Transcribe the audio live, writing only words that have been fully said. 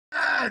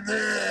What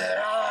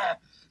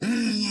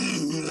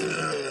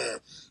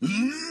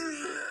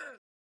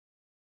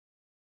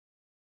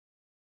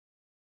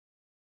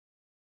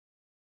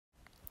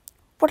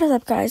is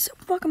up, guys?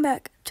 Welcome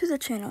back to the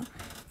channel,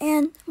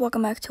 and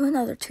welcome back to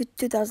another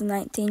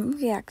 2019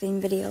 reacting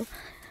video.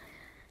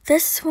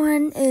 This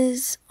one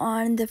is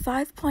on the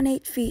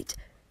 5.8 feet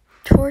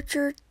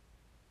torso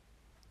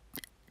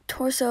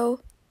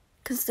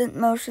constant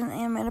motion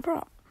animated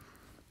prop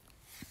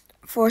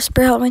for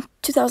Spirit Halloween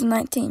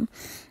 2019.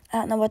 I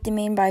don't know what they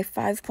mean by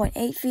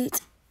 5.8 feet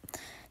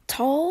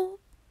tall.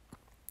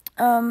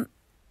 That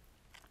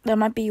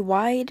might be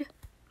wide.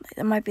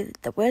 That might be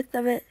the width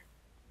of it.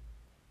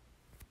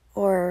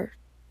 Or,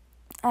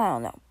 I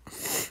don't know.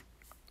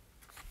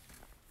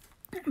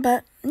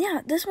 But,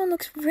 yeah, this one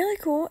looks really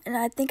cool, and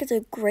I think it's a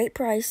great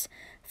price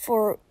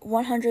for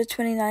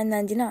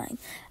 $129.99.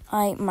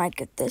 I might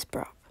get this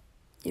prop.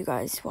 You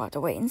guys will have to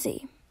wait and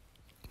see.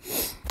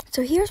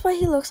 So here's what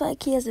he looks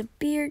like. He has a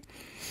beard,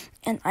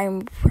 and I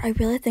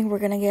really think we're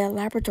going to get a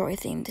laboratory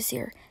theme this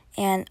year.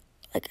 And,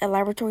 like, a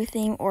laboratory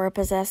theme or a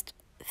possessed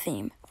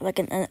theme. Like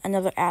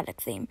another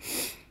attic theme.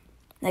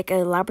 Like a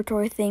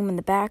laboratory theme in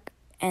the back,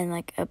 and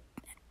like a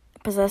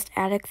possessed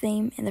attic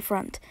theme in the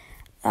front.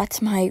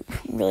 That's my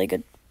really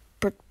good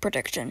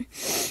prediction.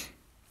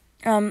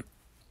 As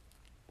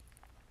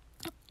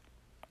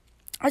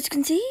you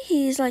can see,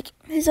 he's like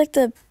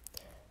the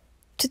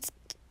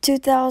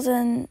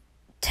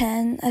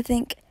 2010, I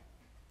think,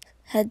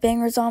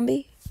 Headbanger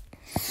Zombie.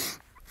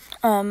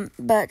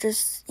 But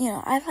just, you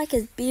know, I like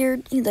his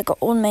beard. He's like an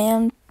old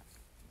man.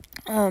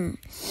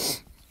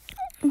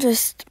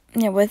 Just,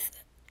 you know, with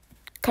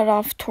cut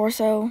off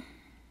torso.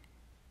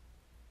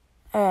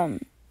 I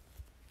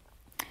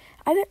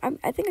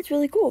think it's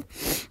really cool.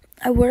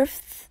 I would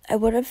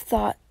have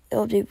thought it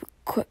would be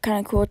kind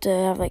of cool to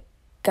have like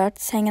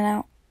guts hanging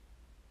out.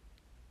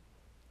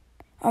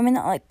 I mean,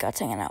 not like guts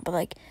hanging out, but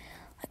like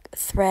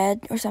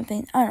thread or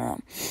something. I don't know.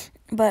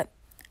 But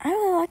I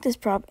really like this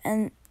prop,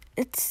 and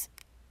it's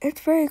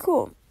very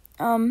cool.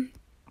 I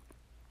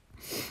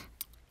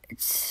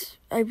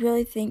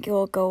really think it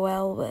will go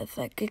well with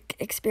like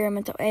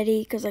Experimental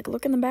Eddie, because like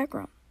look in the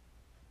background.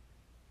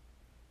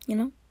 You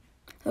know?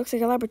 It looks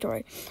like a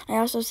laboratory. I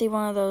also see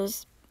one of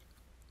those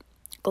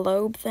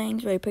globe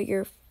things where you put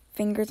your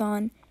fingers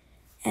on,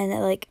 and it,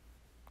 like,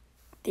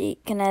 the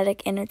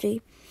kinetic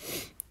energy.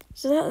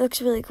 So that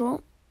looks really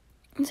cool.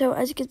 So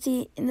as you can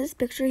see in this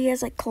picture, he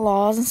has like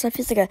claws and stuff.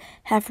 He's like a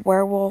half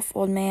werewolf,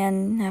 old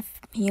man, half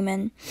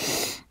human,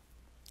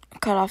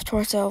 cut off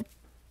torso.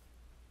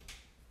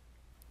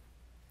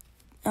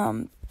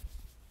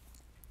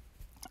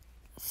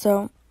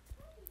 So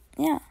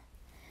yeah.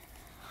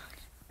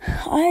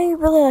 I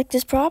really like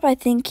this prop. I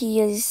think he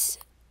is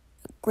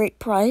a great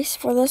price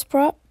for this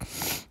prop.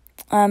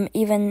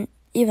 Even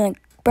a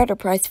better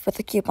price for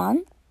the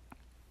coupon.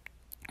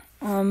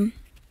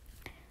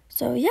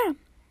 So yeah.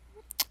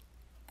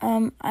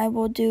 I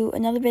will do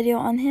another video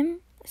on him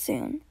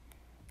soon.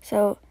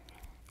 So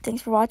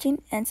thanks for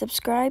watching, and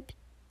subscribe.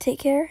 Take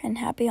care and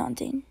happy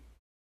hunting.